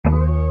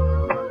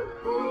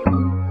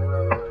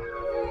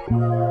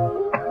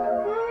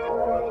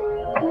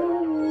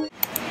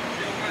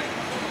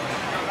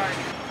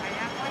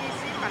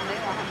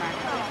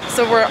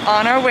So we're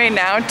on our way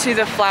now to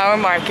the flower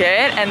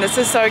market, and this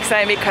is so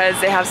exciting because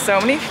they have so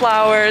many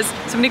flowers,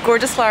 so many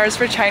gorgeous flowers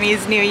for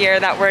Chinese New Year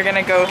that we're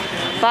gonna go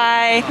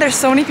buy. There's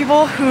so many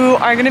people who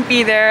are gonna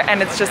be there,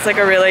 and it's just like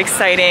a really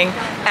exciting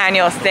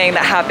annual thing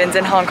that happens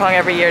in Hong Kong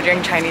every year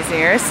during Chinese New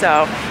Year.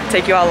 So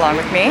take you all along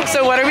with me.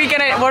 So what are we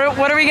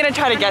gonna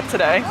try to get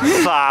today?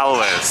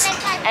 Flowers.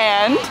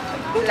 And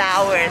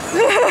flowers.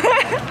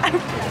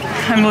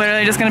 I'm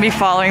literally just gonna be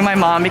following my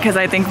mom because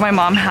I think my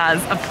mom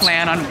has a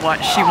plan on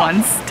what she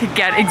wants to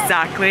get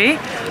exactly.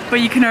 But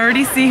you can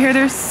already see here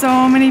there's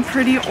so many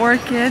pretty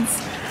orchids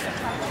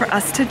for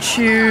us to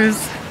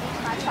choose.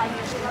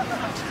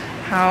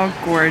 How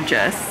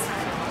gorgeous.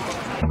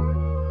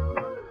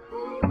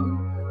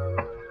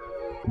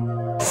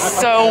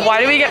 So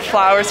why do we get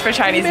flowers for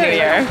Chinese New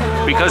Year?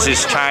 Because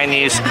it's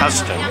Chinese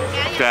custom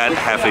that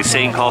have a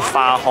saying called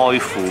花开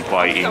富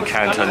贵 in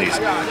Cantonese,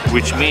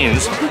 which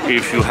means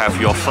if you have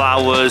your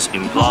flowers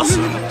in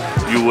blossom,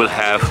 you will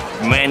have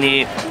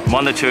many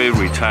monetary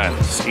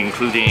returns,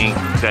 including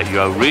that you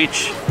are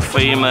rich,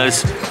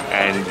 famous,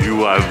 and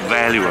you are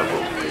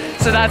valuable.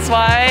 So that's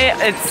why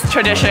it's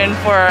tradition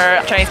for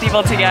Chinese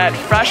people to get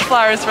fresh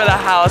flowers for the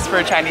house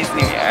for Chinese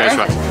New Year. That's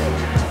right.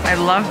 I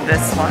love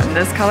this one.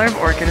 This color of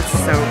orchid is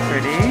so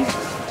pretty.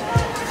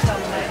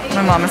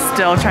 My mom is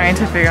still trying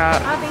to figure out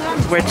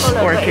which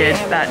orchid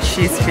that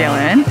she's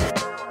feeling.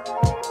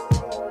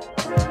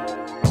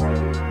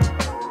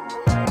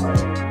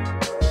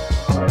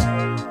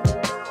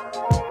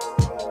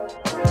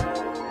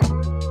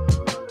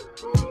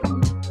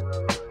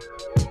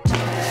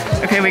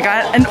 Okay, we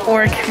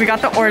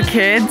got the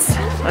orchids.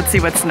 Let's see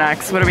what's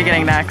next. What are we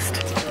getting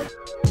next?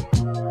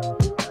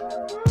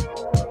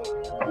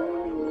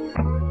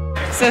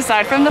 So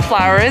aside from the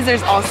flowers,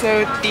 there's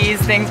also these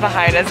things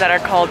behind us that are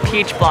called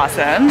peach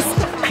blossoms.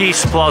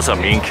 Peach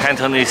blossom in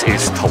Cantonese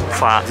is 桃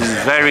花. This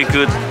is very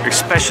good,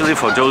 especially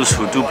for those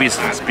who do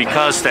business,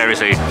 because there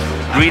is a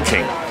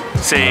greeting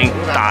saying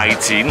大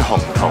展鴻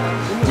圖,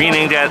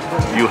 meaning that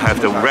you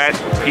have the red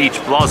peach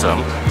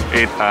blossom.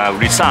 It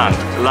resounds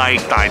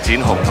like 大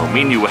展鴻圖,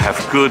 meaning you will have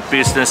good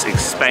business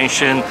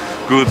expansion,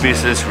 good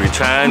business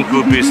return,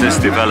 good business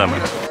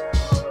development.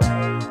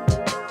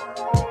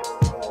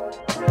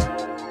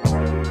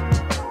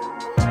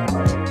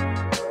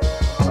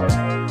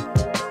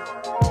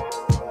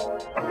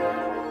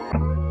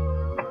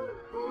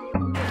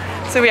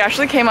 So we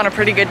actually came on a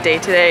pretty good day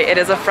today. It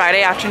is a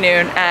Friday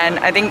afternoon, and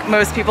I think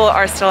most people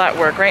are still at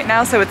work right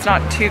now, so it's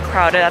not too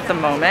crowded at the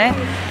moment.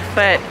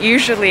 But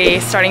usually,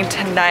 starting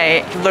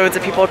tonight, loads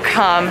of people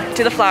come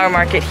to the flower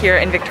market here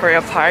in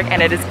Victoria Park,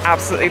 and it is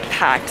absolutely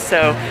packed.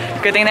 So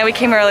good thing that we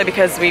came early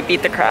because we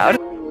beat the crowd.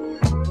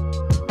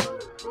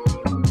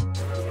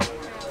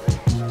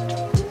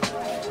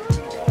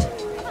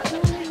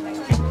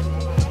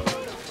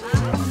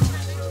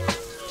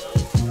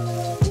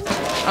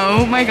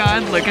 Oh my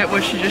god, look at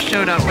what she just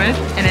showed up with.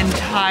 An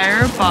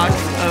entire box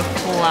of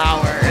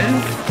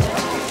flowers.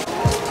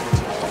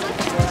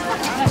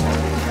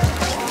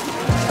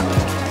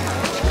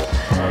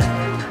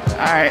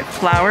 Alright,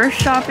 flower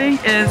shopping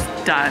is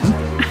done.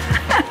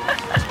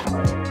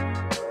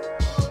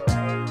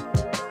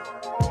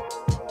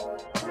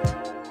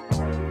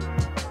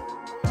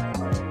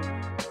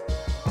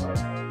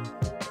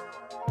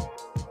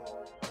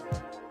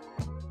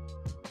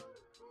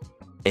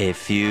 A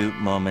few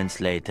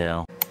moments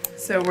later.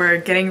 So we're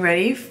getting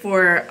ready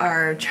for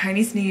our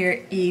Chinese New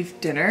Year Eve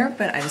dinner,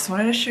 but I just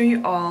wanted to show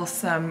you all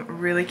some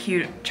really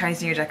cute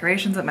Chinese New Year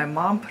decorations that my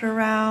mom put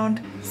around.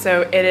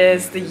 So it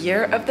is the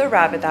year of the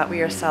rabbit that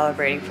we are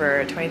celebrating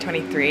for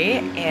 2023,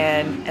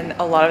 and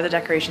a lot of the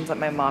decorations that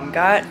my mom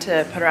got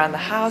to put around the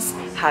house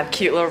have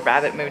cute little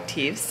rabbit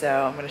motifs,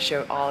 so I'm going to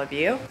show all of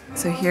you.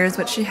 So here's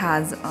what she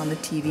has on the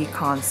TV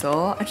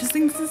console. I just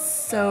think this is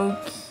so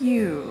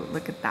cute.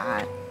 Look at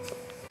that.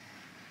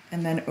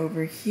 And then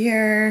over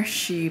here,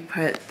 she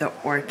put the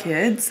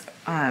orchids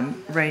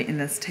right in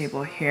this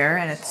table here,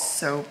 and it's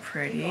so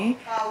pretty.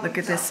 Look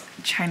at this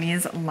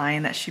Chinese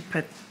line that she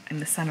put in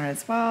the center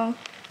as well.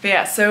 But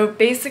yeah, so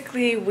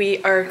basically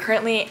we are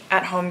currently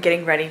at home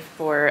getting ready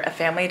for a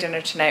family dinner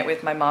tonight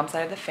with my mom's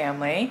side of the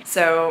family.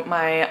 So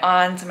my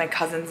aunts and my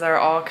cousins are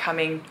all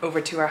coming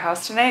over to our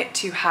house tonight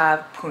to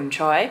have Poon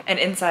Choi. And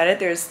inside it,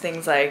 there's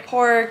things like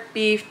pork,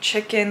 beef,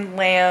 chicken,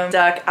 lamb,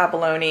 duck,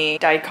 abalone,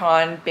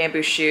 daikon,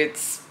 bamboo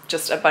shoots,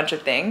 just a bunch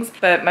of things.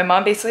 But my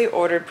mom basically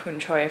ordered Poon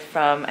Choi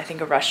from, I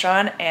think, a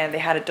restaurant, and they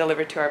had it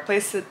delivered to our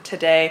place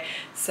today.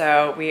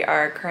 So we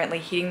are currently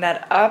heating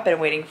that up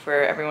and waiting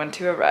for everyone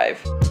to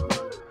arrive.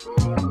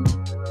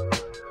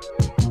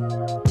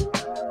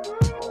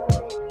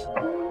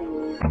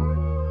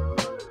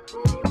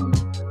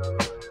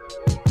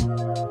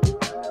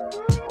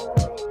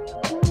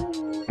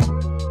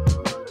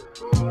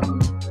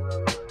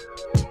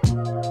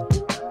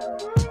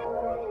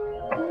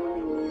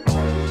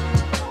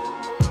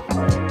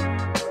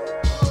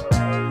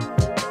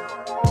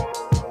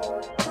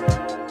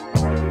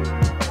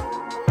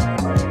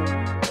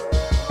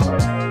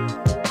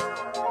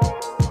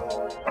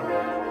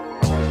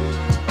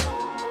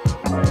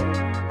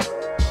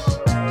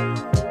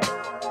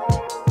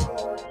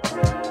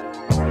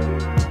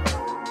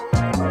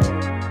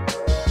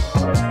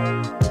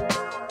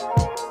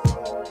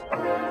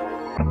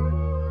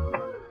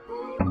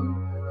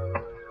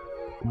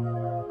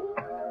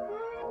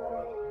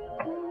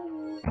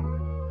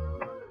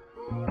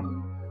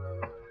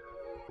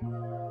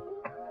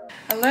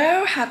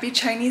 Happy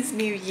Chinese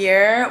New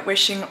Year.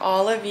 Wishing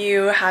all of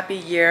you happy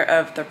year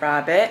of the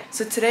rabbit.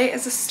 So today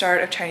is the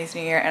start of Chinese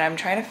New Year and I'm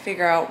trying to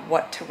figure out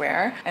what to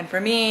wear. And for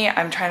me,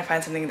 I'm trying to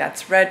find something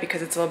that's red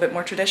because it's a little bit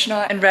more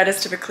traditional. And red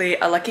is typically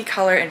a lucky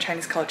color in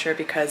Chinese culture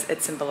because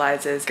it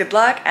symbolizes good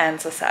luck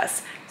and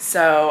success.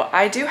 So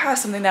I do have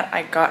something that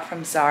I got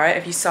from Zara.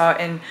 If you saw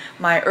in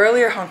my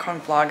earlier Hong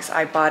Kong vlogs,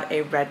 I bought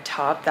a red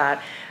top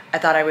that I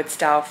thought I would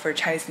style for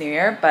Chinese New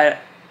Year, but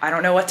I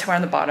don't know what to wear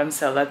on the bottom,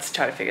 so let's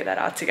try to figure that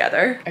out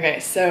together. Okay,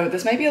 so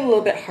this might be a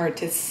little bit hard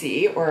to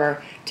see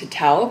or to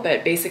tell,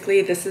 but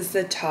basically this is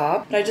the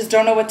top, but I just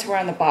don't know what to wear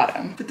on the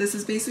bottom. But this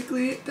is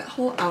basically the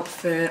whole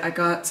outfit I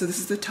got. So this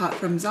is the top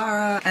from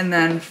Zara, and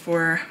then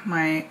for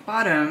my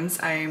bottoms,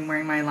 I'm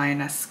wearing my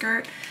lioness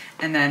skirt,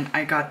 and then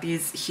I got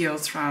these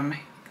heels from,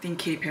 I think,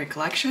 Katy Perry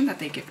collection that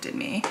they gifted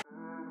me.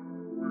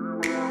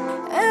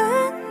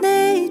 I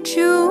need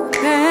you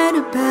right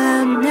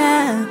about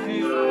now.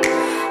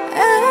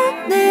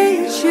 I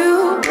need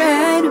you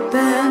right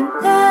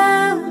about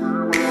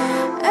now.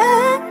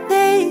 I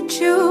need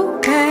you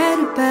right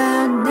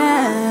about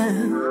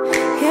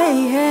now.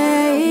 Hey,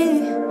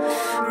 hey.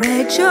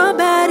 Read your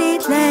body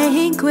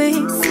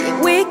language. See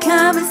we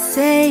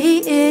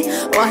conversate.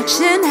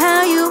 Watching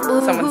how you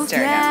move. Someone's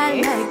staring at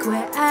me. Like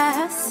where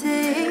I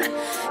sit.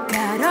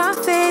 Got our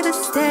favorite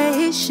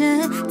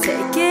station.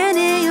 Taking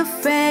in your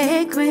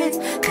fragrance.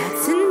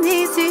 That's an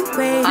easy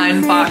way.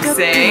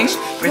 Unboxing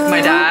with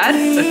my dad.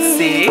 Let's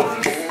see.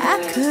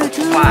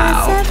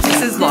 Wow.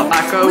 This is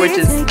lavaco, which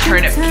is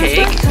turnip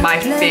cake, my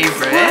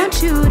favorite.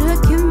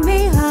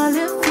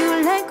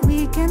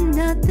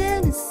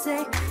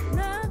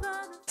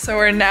 So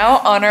we're now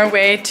on our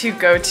way to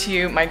go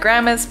to my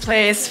grandma's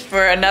place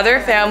for another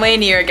family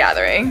New Year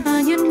gathering.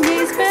 Are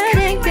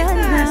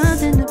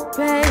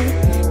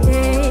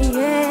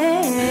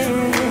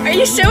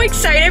you so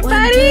excited,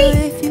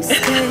 buddy?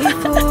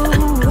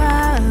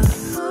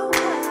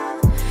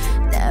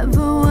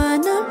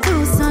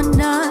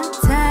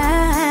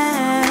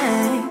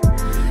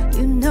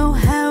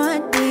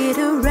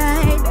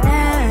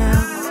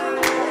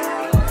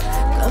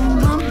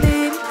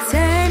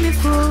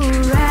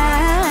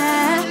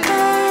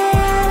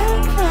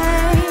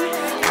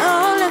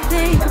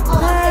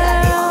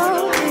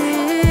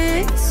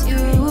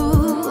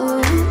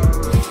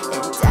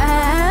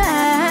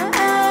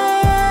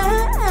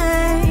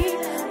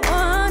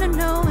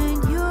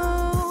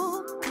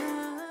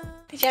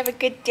 Did you have a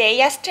good day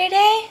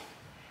yesterday?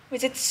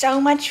 Was it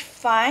so much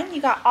fun?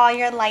 You got all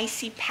your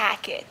Licey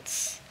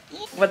packets.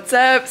 What's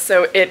up?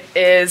 So it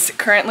is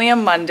currently a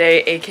Monday,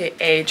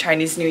 aka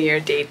Chinese New Year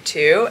day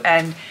 2,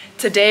 and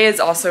today is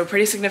also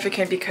pretty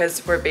significant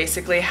because we're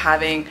basically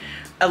having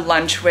a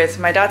lunch with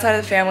my dad's side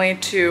of the family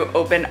to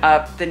open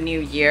up the new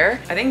year.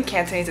 I think in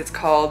Cantonese it's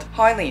called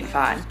Hoi Lin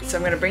Fan. So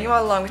I'm gonna bring you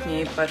all along with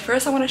me, but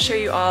first I wanna show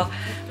you all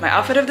my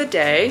outfit of the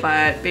day.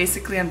 But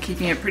basically I'm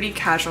keeping it pretty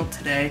casual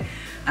today.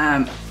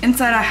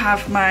 Inside I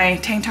have my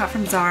tank top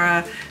from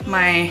Zara,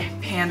 my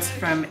pants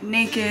from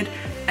Naked,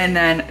 and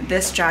then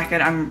this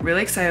jacket I'm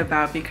really excited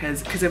about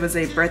because it was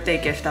a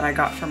birthday gift that I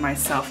got for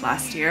myself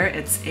last year.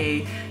 It's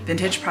a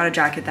vintage Prada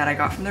jacket that I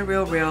got from The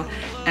Real,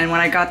 and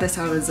when I got this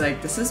I was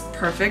like, this is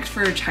perfect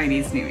for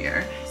Chinese New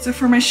Year. So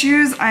for my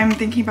shoes, I'm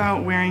thinking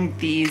about wearing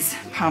these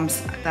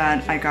pumps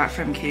that I got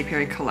from Katy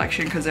Perry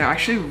collection because they're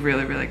actually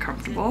really, really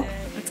comfortable.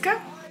 Let's go.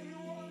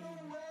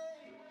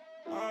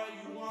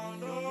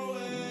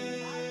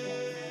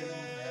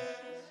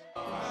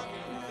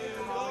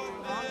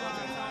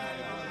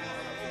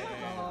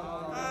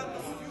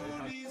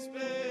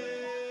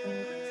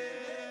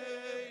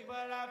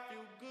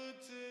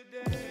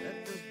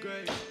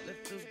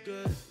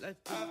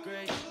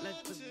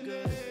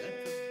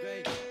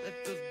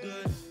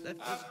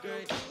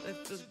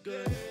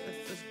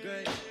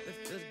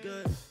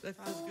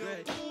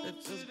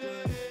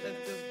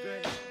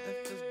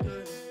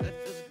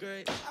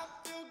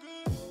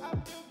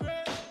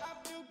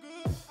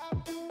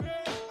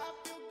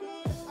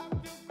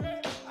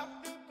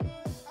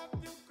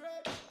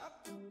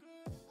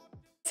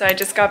 So I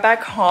just got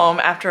back home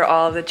after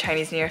all of the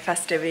Chinese New Year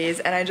festivities,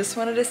 and I just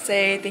wanted to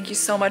say thank you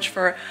so much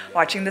for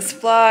watching this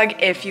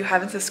vlog. If you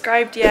haven't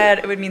subscribed yet,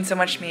 it would mean so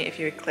much to me if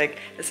you would click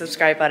the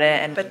subscribe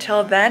button. But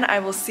till then, I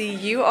will see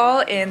you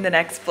all in the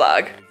next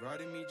vlog.